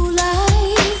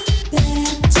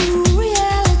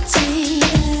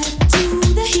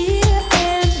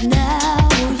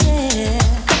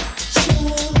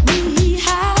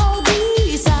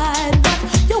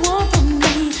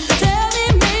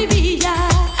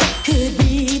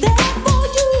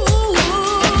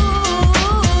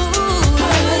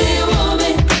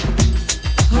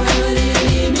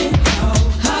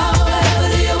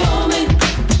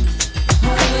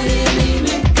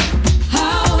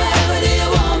 However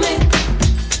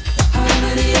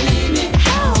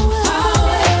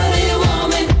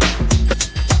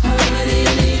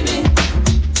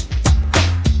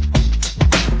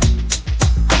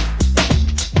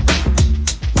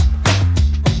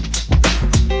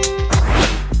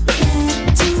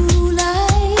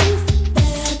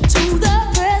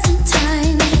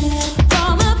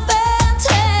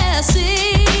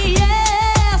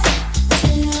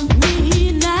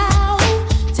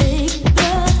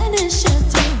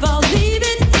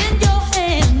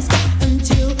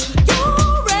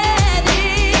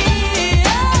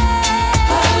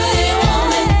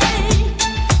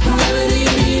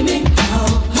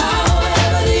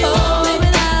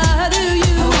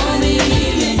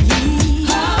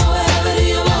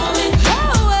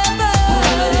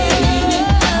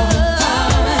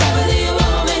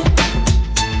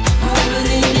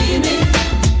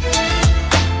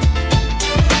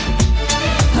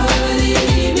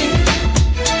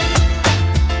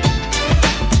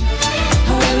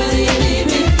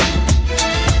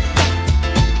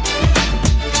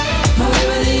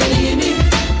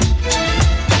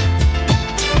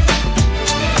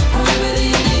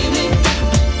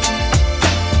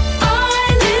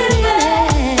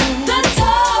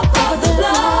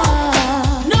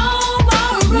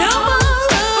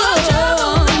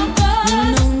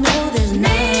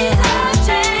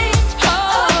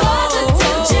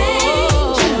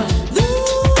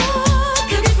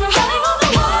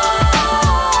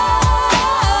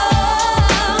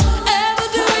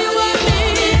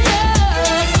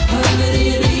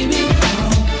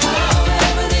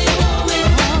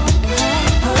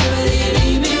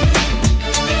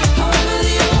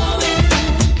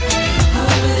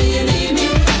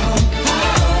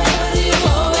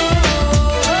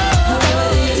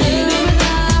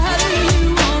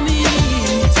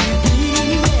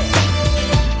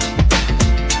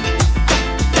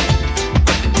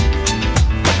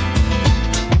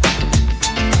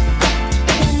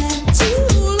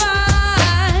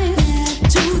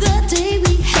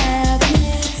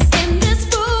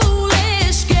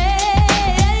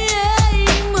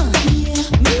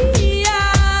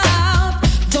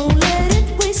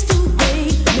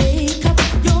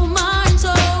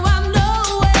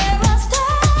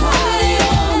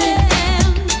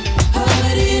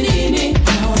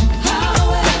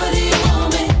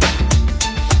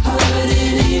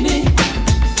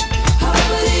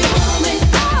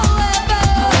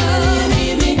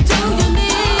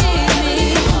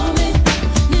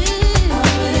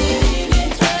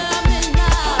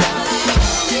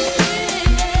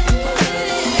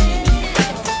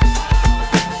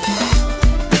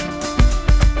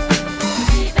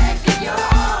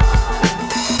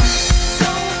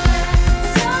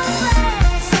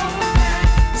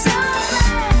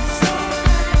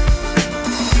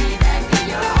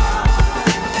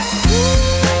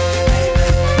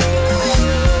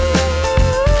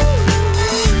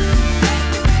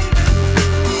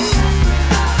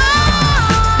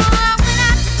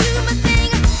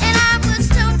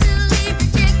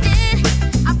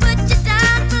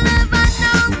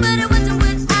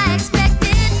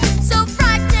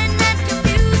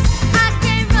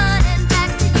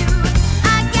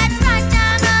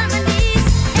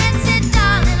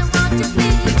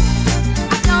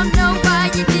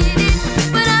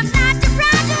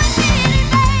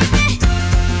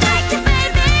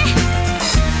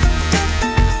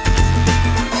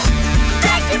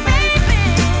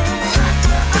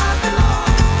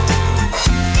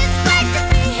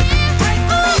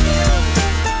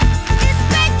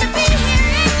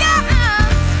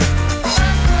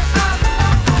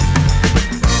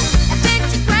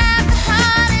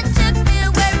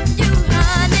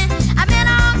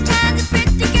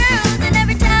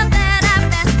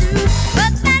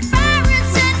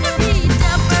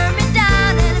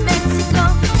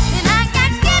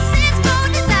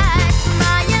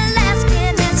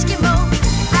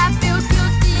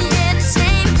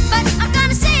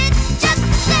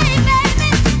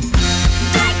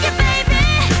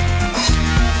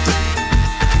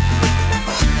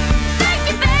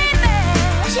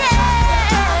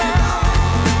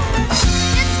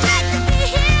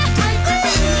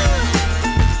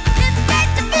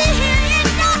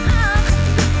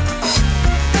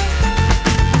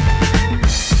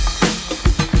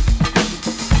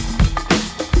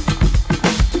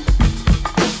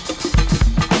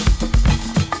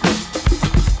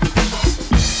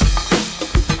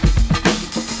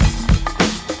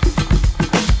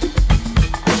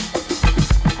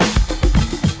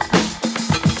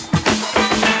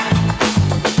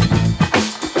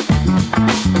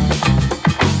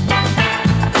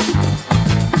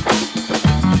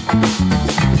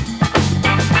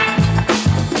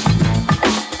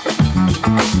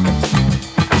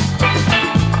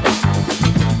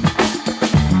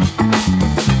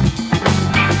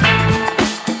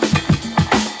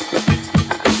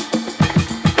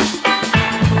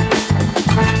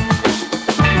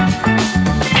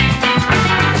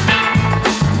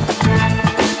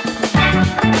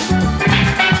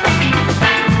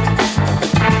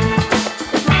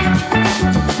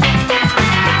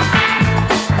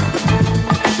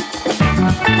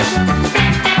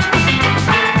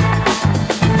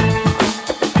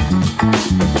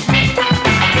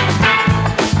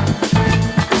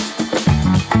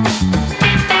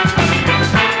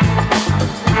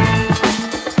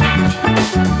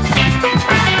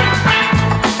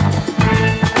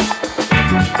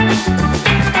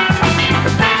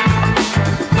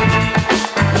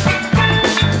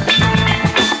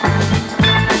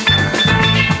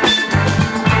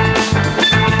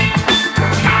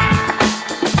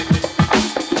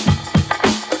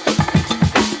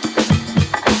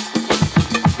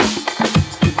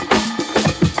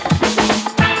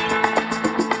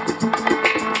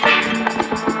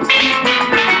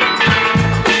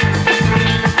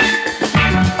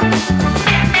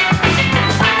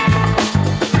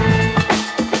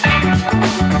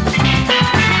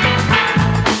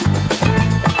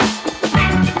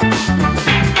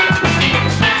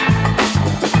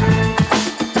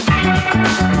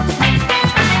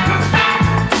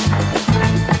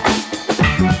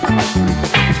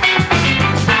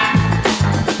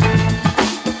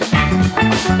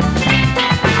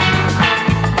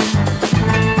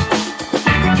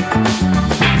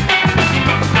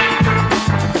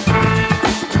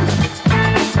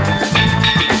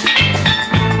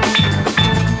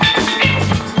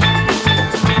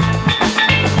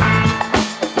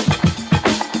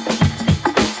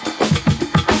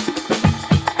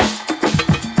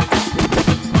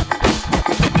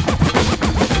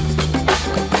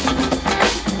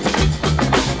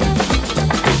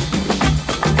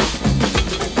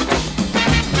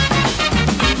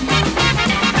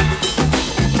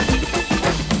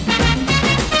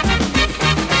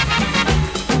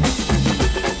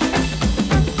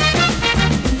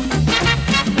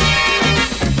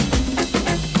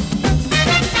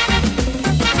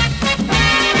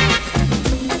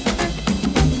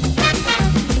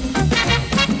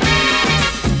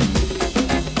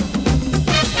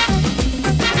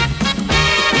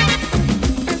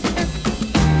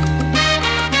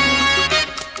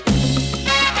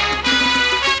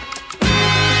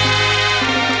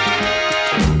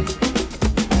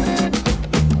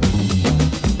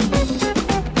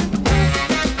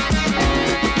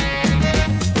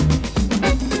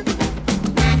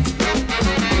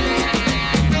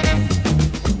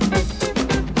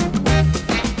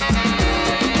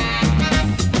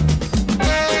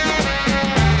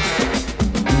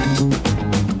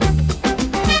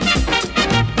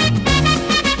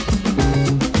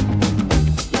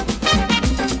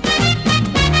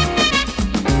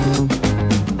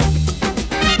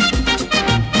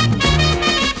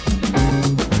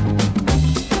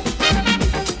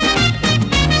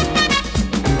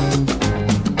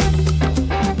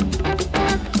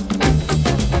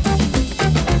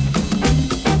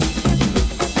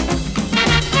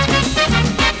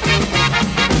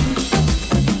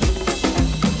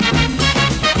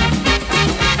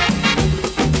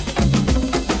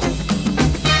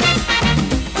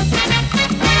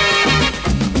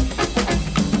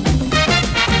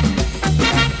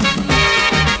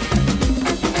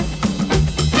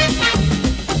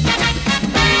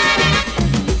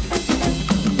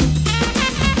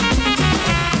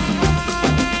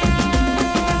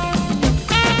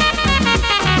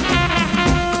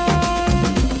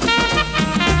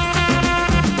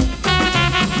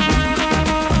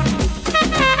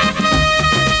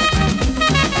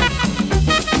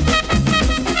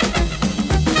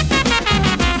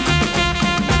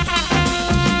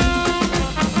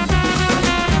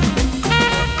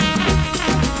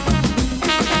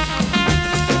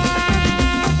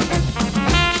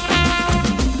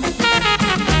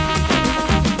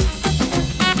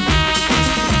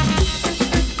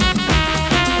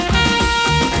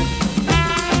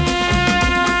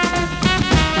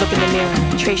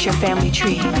trace your family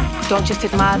tree. Don't just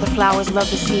admire the flowers,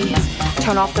 love the seeds.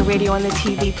 Turn off the radio and the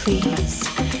TV, please.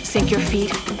 Sink your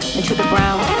feet into the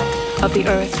ground of the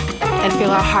earth and feel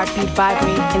our heartbeat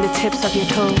vibrate in the tips of your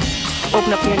toes.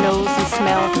 Open up your nose and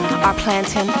smell our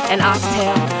plantain and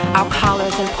oxtail, our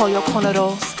collards and pollo con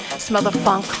arroz. Smell the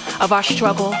funk of our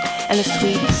struggle and the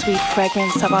sweet, sweet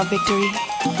fragrance of our victory.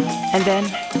 And then,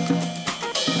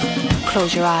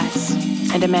 close your eyes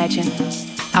and imagine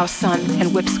our sun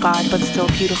and whip-scarred but still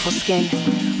beautiful skin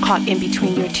caught in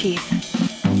between your teeth.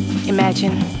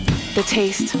 Imagine the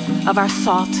taste of our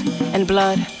salt and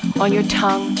blood on your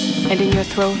tongue and in your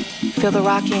throat. Feel the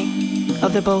rocking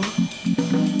of the boat.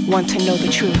 Want to know the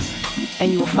truth,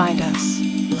 and you will find us,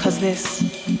 'cause this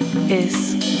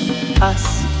is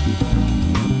us.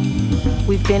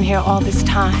 We've been here all this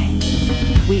time.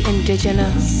 We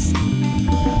indigenous.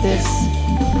 This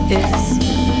is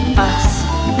us.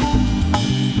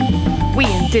 We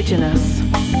indigenous.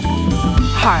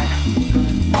 Heart,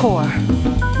 core,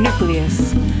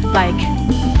 nucleus. Like,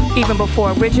 even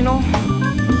before original,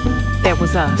 there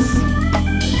was us.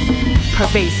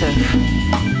 Pervasive.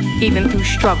 Even through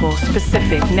struggle,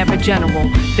 specific, never general,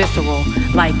 visceral.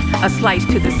 Like a slice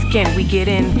to the skin, we get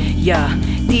in ya,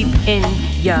 deep in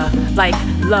ya. Like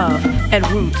love and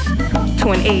roots to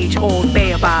an age-old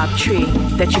baobab tree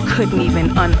that you couldn't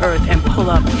even unearth and pull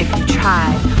up if you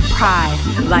tried. Pride,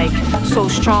 like so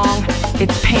strong,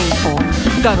 it's painful.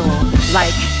 Guttural,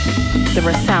 like the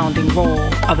resounding roll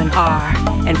of an R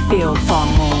and field song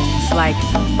moans. Like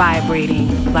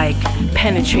vibrating, like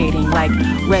penetrating, like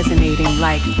resonating,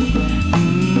 like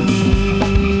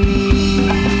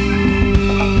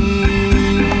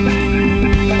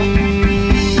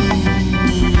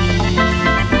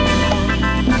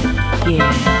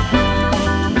yeah,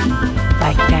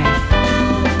 like that.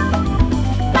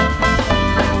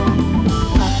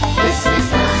 This is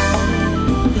us.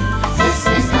 This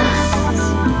is us.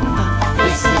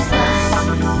 This is us.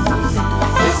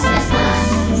 This is us.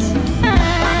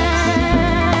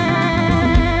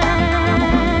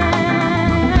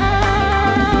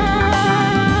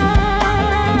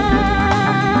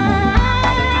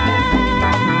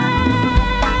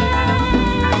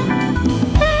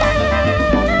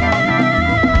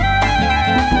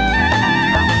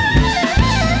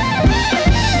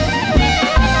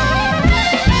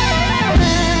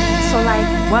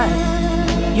 What?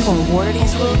 You gonna water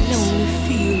these roots? Lonely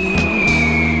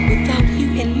feeling without you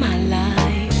in my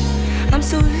life. I'm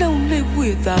so lonely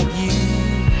without you.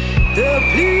 The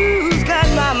blues got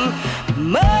my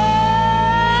mind.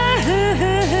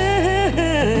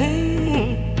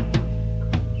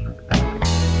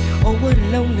 Oh, what a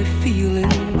lonely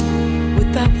feeling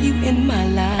without you in my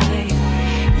life.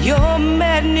 Your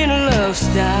maddening love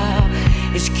style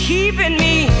is keeping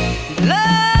me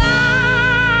blind.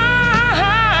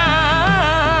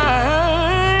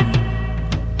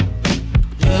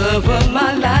 Love of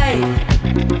my life,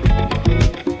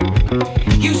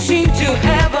 you seem to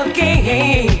have a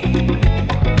game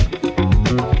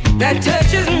that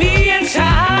touches me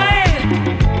inside,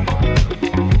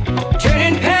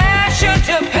 turning passion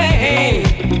to pain.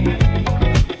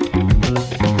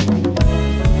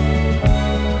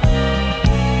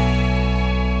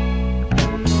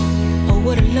 Oh,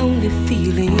 what a lonely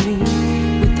feeling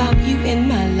without you in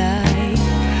my life.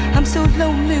 I'm so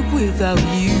lonely without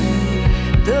you.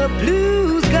 The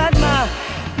blues got my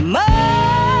mind.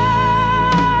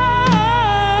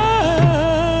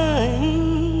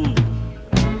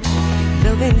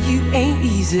 Loving you ain't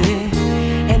easy,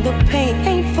 and the pain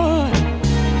ain't fun.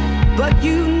 But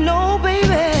you know,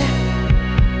 baby,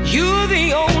 you're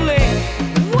the only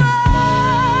one.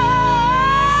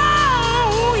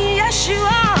 Yes, you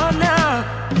are now.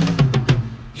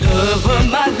 Love of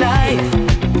my life.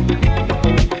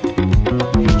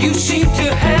 You seem to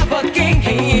have a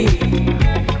game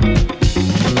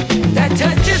that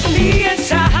touches me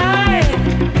inside,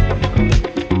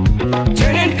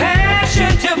 turning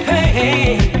passion to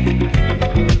pain.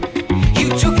 You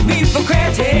took me for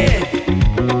granted,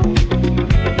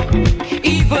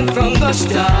 even from the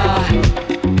start.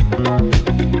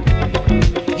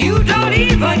 You don't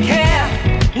even care,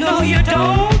 no you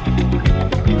don't,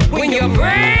 when you're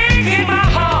breaking my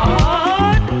heart.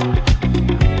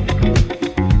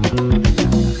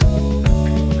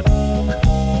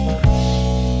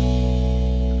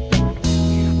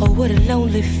 What a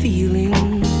lonely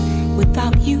feeling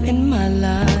without you in my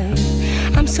life.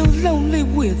 I'm so lonely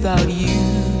without you.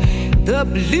 The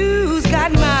blues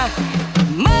got my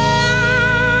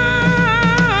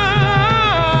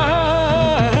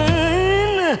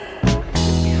mind.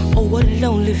 Oh, what a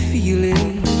lonely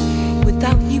feeling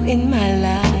without you in my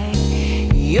life.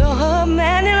 You're a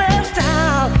man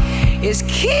is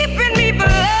keeping